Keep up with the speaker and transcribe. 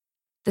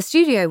The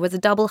studio was a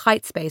double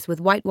height space with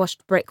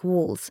whitewashed brick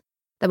walls.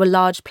 There were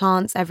large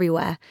plants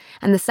everywhere,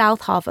 and the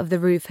south half of the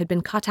roof had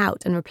been cut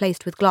out and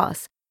replaced with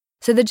glass,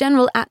 so the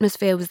general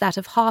atmosphere was that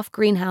of half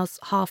greenhouse,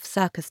 half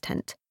circus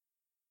tent.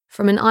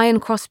 From an iron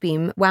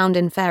crossbeam wound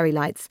in fairy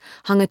lights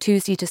hung a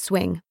two-seater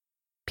swing.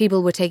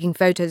 People were taking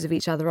photos of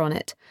each other on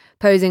it,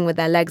 posing with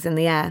their legs in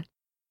the air.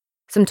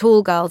 Some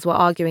tall girls were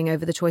arguing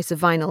over the choice of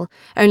vinyl,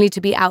 only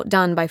to be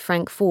outdone by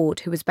Frank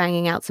Ford, who was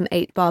banging out some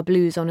 8-bar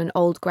blues on an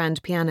old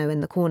grand piano in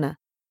the corner.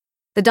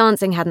 The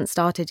dancing hadn't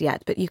started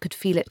yet, but you could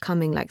feel it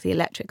coming like the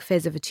electric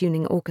fizz of a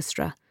tuning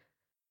orchestra.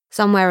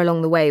 Somewhere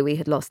along the way we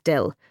had lost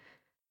Dill.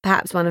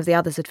 Perhaps one of the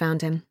others had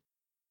found him.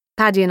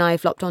 Paddy and I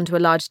flopped onto a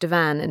large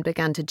divan and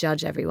began to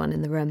judge everyone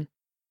in the room.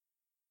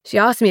 "She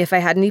asked me if I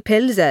had any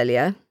pills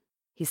earlier,"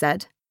 he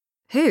said.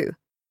 "Who?"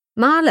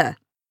 "Marla."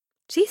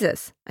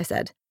 "Jesus," I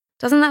said.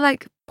 "Doesn't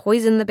that,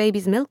 poison the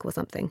baby's milk or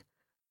something?"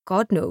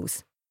 "God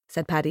knows,"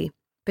 said Paddy,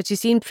 "but she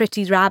seemed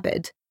pretty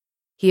rabid."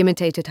 He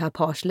imitated her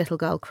posh little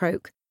girl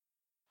croak.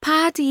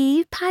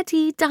 Paddy,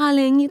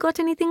 darling, you got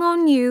anything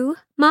on you?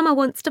 Mama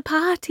wants to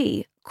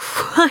party."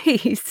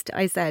 "Christ,"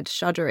 I said,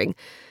 shuddering.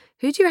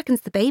 "Who do you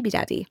reckon's the baby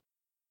daddy?"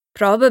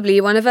 "Probably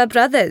one of her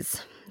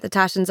brothers. The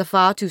Tashans are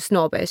far too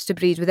snobbish to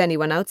breed with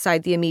anyone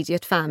outside the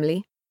immediate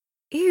family."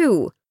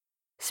 "Ew.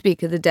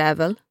 Speak of the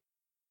devil."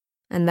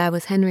 And there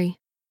was Henry,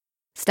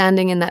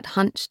 standing in that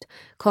hunched,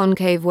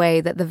 concave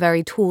way that the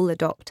very tall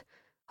adopt,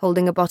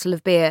 holding a bottle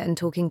of beer and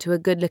talking to a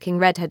good-looking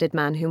red-headed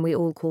man whom we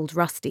all called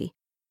Rusty.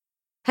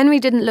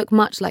 Henry didn't look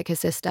much like his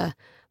sister,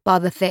 bar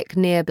the thick,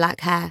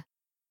 near-black hair.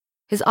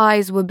 His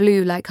eyes were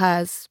blue like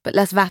hers, but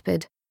less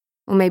vapid,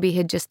 or maybe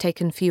he'd just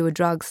taken fewer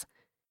drugs.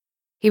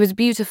 He was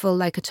beautiful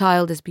like a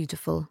child is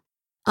beautiful,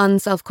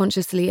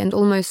 unself-consciously and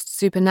almost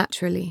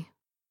supernaturally.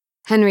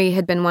 Henry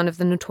had been one of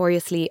the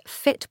notoriously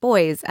fit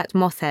boys at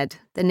Mosshead,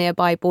 the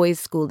nearby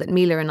boys' school that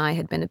Mila and I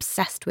had been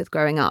obsessed with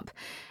growing up,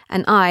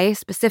 and I,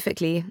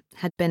 specifically,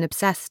 had been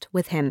obsessed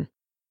with him.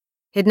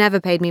 He'd never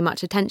paid me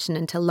much attention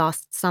until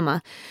last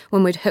summer,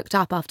 when we'd hooked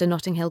up after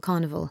Notting Hill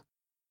Carnival.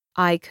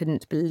 I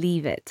couldn't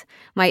believe it.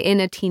 My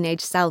inner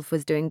teenage self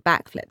was doing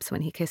backflips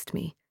when he kissed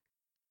me.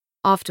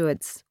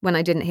 Afterwards, when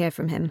I didn't hear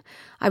from him,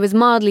 I was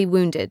mildly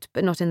wounded,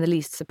 but not in the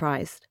least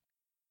surprised.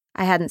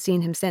 I hadn't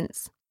seen him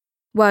since.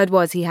 Word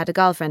was he had a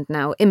girlfriend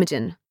now,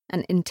 Imogen,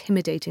 an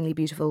intimidatingly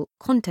beautiful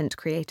content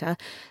creator,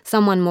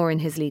 someone more in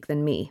his league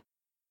than me.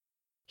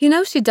 "You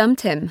know she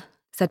dumped him,"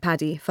 said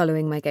Paddy,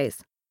 following my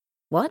gaze.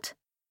 "What?"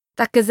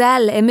 "That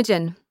gazelle,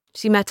 Imogen.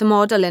 She met a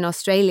model in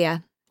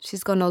Australia.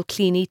 She's gone all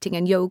clean eating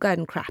and yoga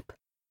and crap."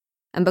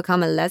 "And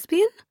become a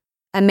lesbian?"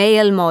 "A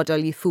male model,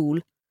 you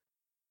fool."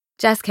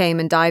 Jess came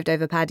and dived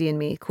over Paddy and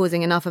me,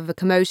 causing enough of a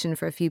commotion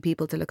for a few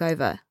people to look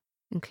over,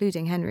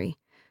 including Henry.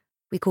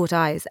 We caught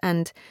eyes,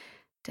 and,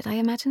 did I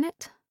imagine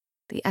it?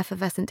 The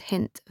effervescent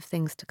hint of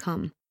things to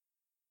come.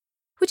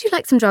 "Would you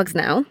like some drugs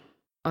now?"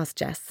 asked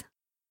Jess.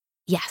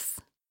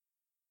 "Yes."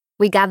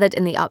 We gathered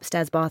in the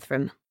upstairs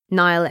bathroom,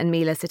 Niall and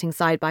Mila sitting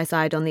side by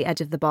side on the edge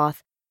of the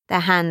bath,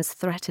 their hands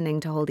threatening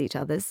to hold each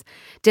other's,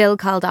 Dill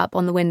curled up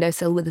on the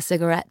windowsill with a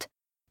cigarette.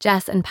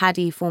 Jess and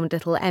Paddy formed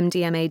little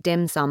MDMA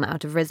dim sum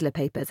out of Rizzler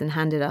papers and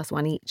handed us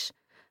one each.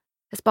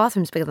 "This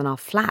bathroom's bigger than our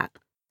flat,"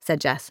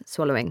 said Jess,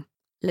 swallowing.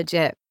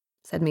 "Legit,"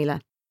 said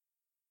Mila.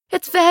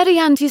 "It's very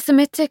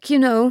anti-Semitic, you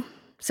know,"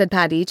 said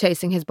Paddy,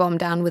 chasing his bomb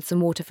down with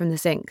some water from the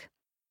sink.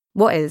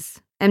 "What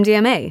is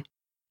MDMA?"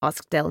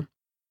 asked Dill.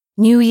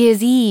 "New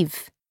Year's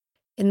Eve.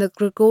 In the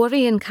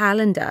Gregorian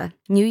calendar,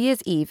 New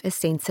Year's Eve is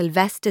St.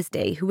 Sylvester's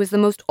Day, who was the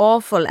most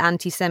awful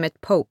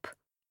anti-Semit pope."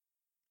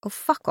 "Oh,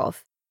 fuck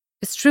off.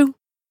 It's true."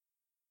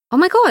 "Oh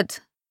my God,"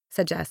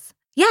 said Jess.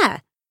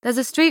 "Yeah, there's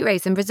a street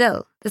race in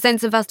Brazil, the St.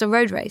 Sylvester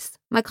Road Race.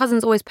 My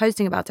cousin's always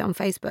posting about it on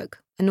Facebook.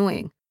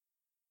 Annoying."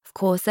 "Of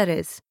course there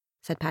is,"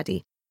 said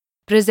Paddy.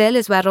 "Brazil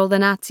is where all the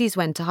Nazis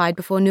went to hide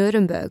before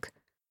Nuremberg."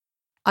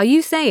 "Are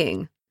you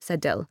saying," said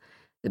Dill,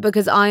 "that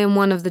because I am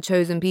one of the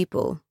chosen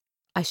people,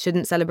 I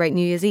shouldn't celebrate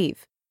New Year's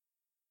Eve?"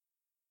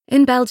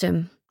 In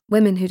Belgium,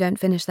 women who don't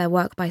finish their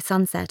work by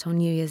sunset on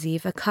New Year's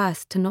Eve are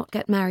cursed to not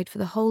get married for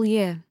the whole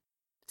year,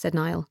 said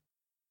Niall.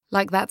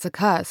 "Like that's a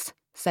curse,"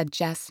 said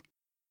Jess.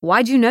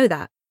 "Why do you know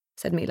that?"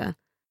 said Mila.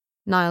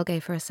 Niall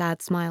gave her a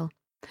sad smile.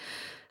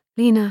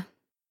 Lena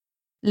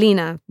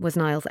was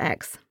Niall's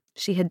ex.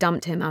 She had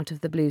dumped him out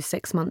of the blue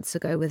 6 months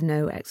ago with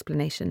no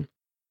explanation.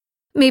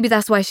 "Maybe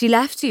that's why she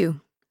left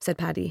you," said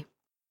Paddy.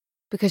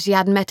 "Because she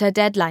hadn't met her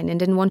deadline and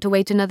didn't want to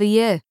wait another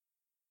year."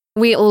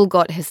 We all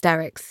got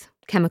hysterics,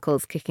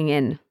 chemicals kicking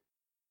in.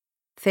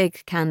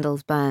 Fig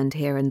candles burned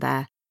here and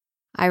there.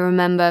 I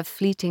remember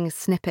fleeting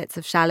snippets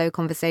of shallow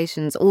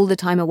conversations, all the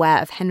time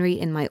aware of Henry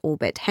in my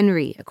orbit,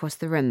 Henry across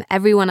the room,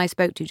 everyone I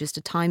spoke to just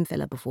a time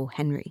filler before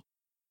Henry.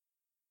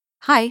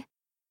 "Hi."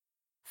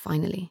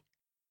 Finally.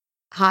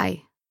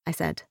 "Hi," I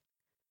said.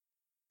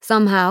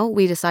 Somehow,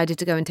 we decided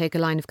to go and take a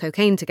line of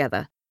cocaine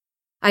together.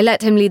 I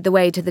let him lead the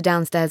way to the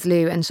downstairs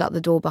loo and shut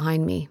the door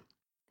behind me.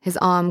 His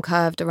arm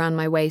curved around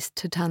my waist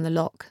to turn the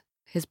lock,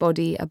 his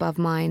body above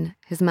mine,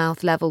 his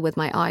mouth level with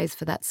my eyes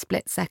for that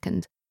split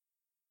second.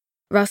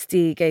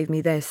 "Rusty gave me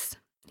this,"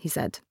 he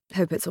said.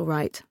 "Hope it's all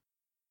right."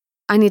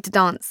 "I need to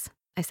dance,"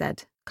 I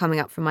said,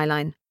 coming up from my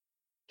line.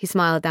 He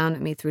smiled down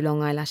at me through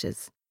long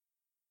eyelashes.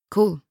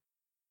 "Cool."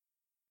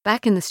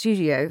 Back in the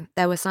studio,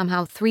 there were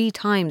somehow 3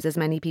 times as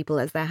many people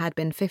as there had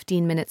been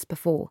 15 minutes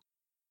before.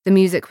 The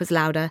music was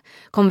louder,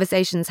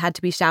 conversations had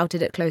to be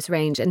shouted at close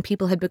range, and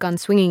people had begun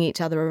swinging each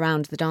other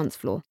around the dance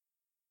floor.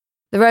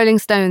 The Rolling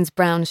Stones'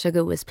 Brown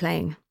Sugar was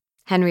playing.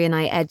 Henry and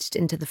I edged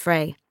into the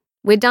fray.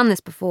 We'd done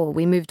this before,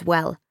 we moved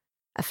well.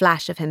 A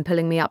flash of him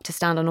pulling me up to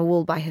stand on a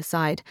wall by his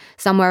side,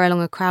 somewhere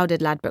along a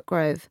crowded Ladbroke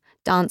Grove,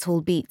 dance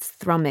hall beats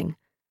thrumming.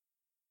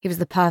 He was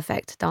the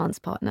perfect dance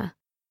partner,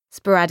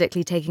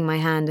 sporadically taking my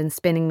hand and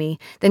spinning me,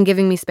 then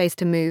giving me space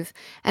to move,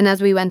 and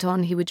as we went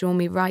on, he would draw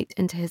me right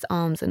into his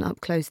arms and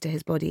up close to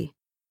his body.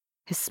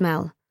 His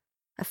smell,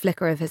 a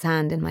flicker of his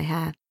hand in my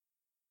hair.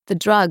 The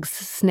drugs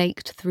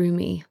snaked through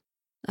me.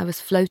 I was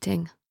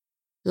floating.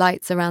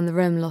 Lights around the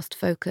room lost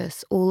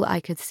focus. All I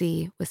could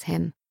see was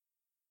him.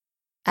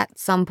 At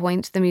some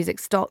point, the music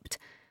stopped.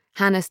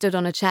 Hannah stood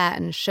on a chair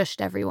and shushed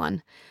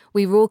everyone.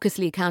 We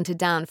raucously counted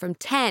down from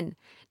 10,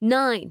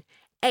 9,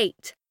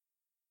 8,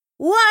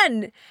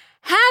 1!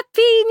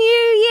 Happy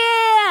New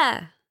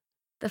Year!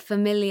 The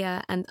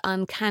familiar and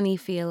uncanny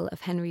feel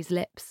of Henry's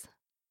lips.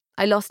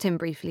 I lost him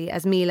briefly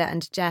as Mila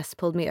and Jess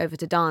pulled me over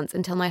to dance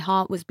until my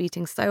heart was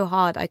beating so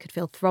hard I could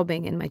feel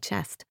throbbing in my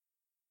chest.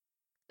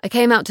 I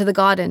came out to the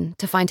garden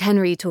to find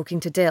Henry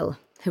talking to Dill,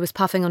 who was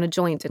puffing on a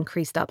joint and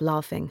creased up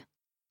laughing.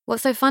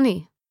 "What's so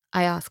funny?"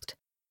 I asked.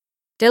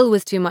 Dill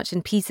was too much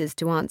in pieces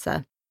to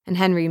answer, and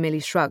Henry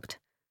merely shrugged.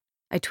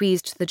 I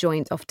tweezed the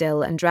joint off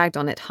Dill and dragged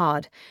on it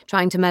hard,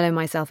 trying to mellow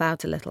myself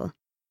out a little.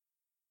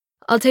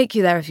 "I'll take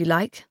you there if you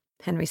like,"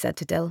 Henry said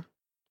to Dill.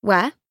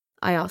 "Where?"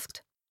 I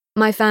asked.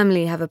 "My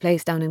family have a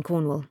place down in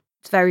Cornwall.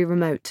 It's very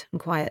remote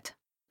and quiet.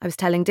 I was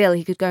telling Dill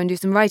he could go and do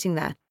some writing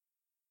there."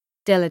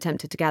 Dill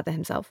attempted to gather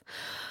himself.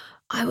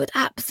 "I would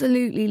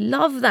absolutely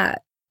love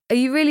that. Are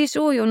you really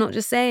sure you're not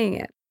just saying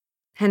it?"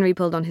 Henry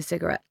pulled on his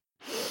cigarette.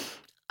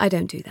 "I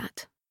don't do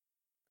that."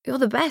 "You're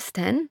the best,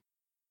 Hen."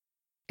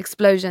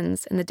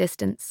 Explosions in the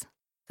distance,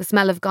 the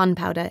smell of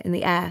gunpowder in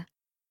the air.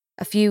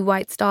 A few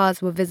white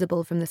stars were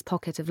visible from this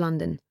pocket of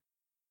London.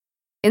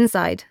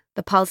 Inside,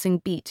 the pulsing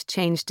beat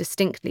changed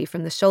distinctly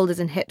from the shoulders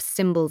and hips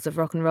cymbals of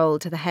rock and roll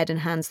to the head and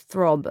hands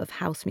throb of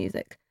house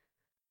music.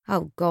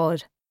 "Oh,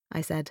 God,"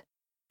 I said.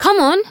 "Come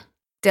on!"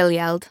 Dill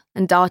yelled,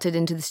 and darted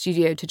into the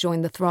studio to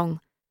join the throng.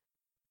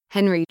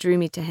 Henry drew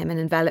me to him and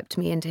enveloped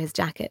me into his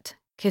jacket,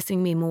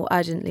 kissing me more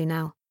urgently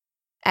now.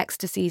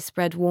 Ecstasy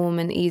spread warm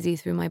and easy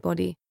through my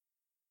body.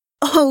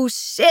 "Oh,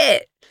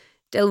 shit!"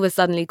 Dill was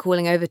suddenly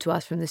calling over to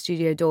us from the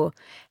studio door.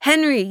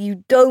 "Henry,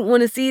 you don't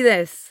want to see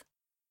this!"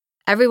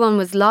 Everyone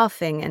was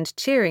laughing and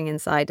cheering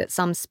inside at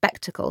some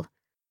spectacle.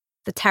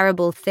 The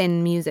terrible,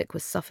 thin music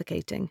was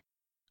suffocating.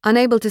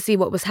 Unable to see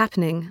what was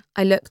happening,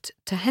 I looked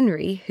to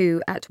Henry,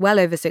 who, at well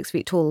over 6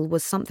 feet tall,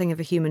 was something of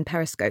a human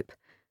periscope.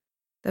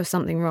 There was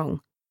something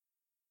wrong.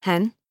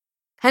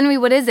 Henry,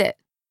 what is it?"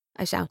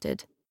 I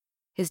shouted.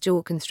 His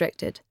jaw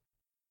constricted.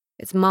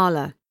 "It's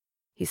Marla,"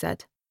 he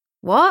said.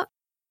 "What?"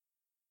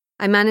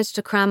 I managed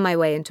to cram my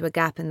way into a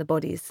gap in the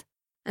bodies,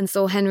 and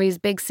saw Henry's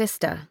big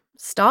sister,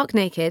 stark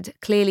naked,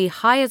 clearly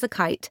high as a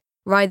kite,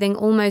 writhing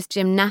almost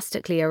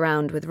gymnastically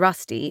around with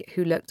Rusty,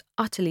 who looked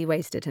utterly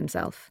wasted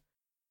himself.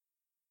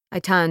 I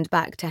turned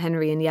back to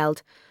Henry and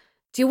yelled,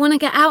 "Do you want to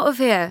get out of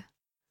here?"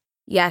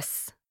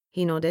 "Yes,"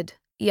 he nodded.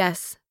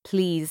 "Yes,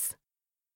 please."